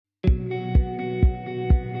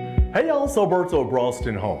Hey y'all, it's Alberto of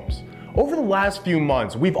Braustin Homes. Over the last few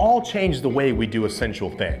months, we've all changed the way we do essential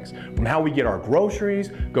things, from how we get our groceries,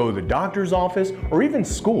 go to the doctor's office, or even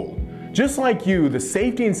school. Just like you, the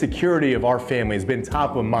safety and security of our family has been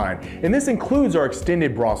top of mind, and this includes our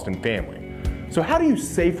extended Braustin family. So how do you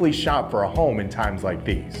safely shop for a home in times like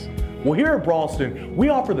these? Well, here at Braustin, we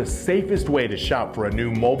offer the safest way to shop for a new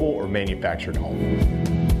mobile or manufactured home.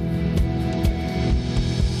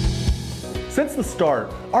 Since the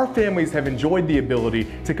start, our families have enjoyed the ability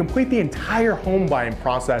to complete the entire home buying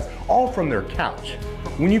process all from their couch.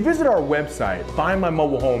 When you visit our website,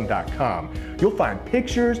 findmymobilehome.com, you'll find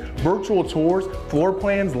pictures, virtual tours, floor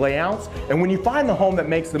plans, layouts, and when you find the home that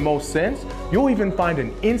makes the most sense, you'll even find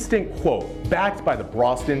an instant quote backed by the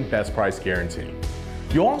Braustin Best Price Guarantee.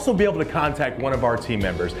 You'll also be able to contact one of our team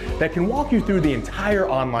members that can walk you through the entire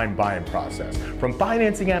online buying process, from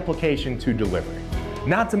financing application to delivery.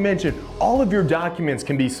 Not to mention, all of your documents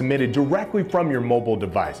can be submitted directly from your mobile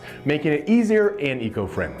device, making it easier and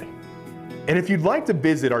eco-friendly. And if you'd like to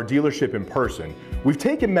visit our dealership in person, we've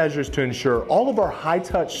taken measures to ensure all of our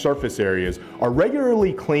high-touch surface areas are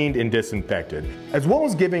regularly cleaned and disinfected, as well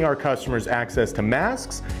as giving our customers access to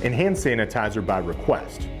masks and hand sanitizer by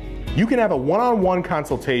request. You can have a one-on-one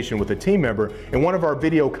consultation with a team member in one of our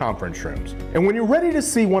video conference rooms. And when you're ready to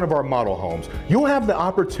see one of our model homes, you'll have the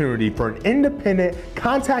opportunity for an independent,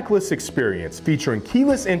 contactless experience featuring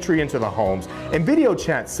keyless entry into the homes and video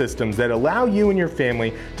chat systems that allow you and your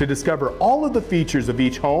family to discover all of the features of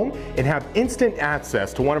each home and have instant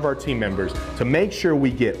access to one of our team members to make sure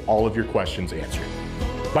we get all of your questions answered.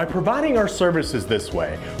 By providing our services this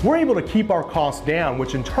way, we're able to keep our costs down,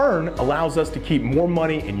 which in turn allows us to keep more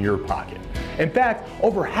money in your pocket. In fact,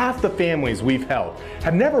 over half the families we've helped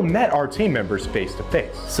have never met our team members face to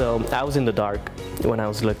face. So I was in the dark when I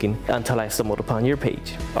was looking until I stumbled upon your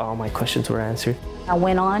page. All my questions were answered. I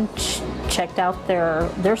went on, checked out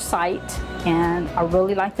their site, and I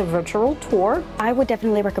really liked the virtual tour. I would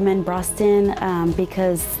definitely recommend Braustin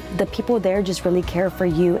because the people there just really care for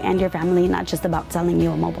you and your family, not just about selling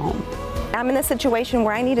you a mobile home. I'm in a situation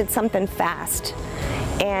where I needed something fast,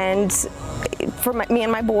 and for me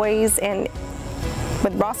and my boys, and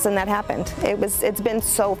with Braustin that happened. It's been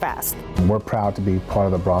so fast. We're proud to be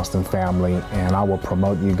part of the Braustin family, and I will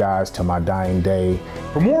promote you guys to my dying day.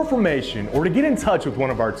 For more information or to get in touch with one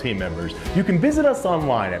of our team members, you can visit us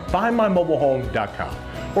online at findmymobilehome.com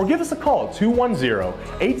or give us a call at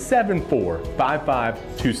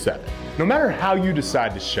 210-874-5527. No matter how you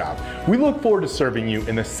decide to shop, we look forward to serving you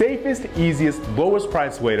in the safest, easiest, lowest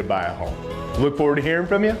price way to buy a home. Look forward to hearing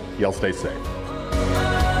from you. Y'all stay safe.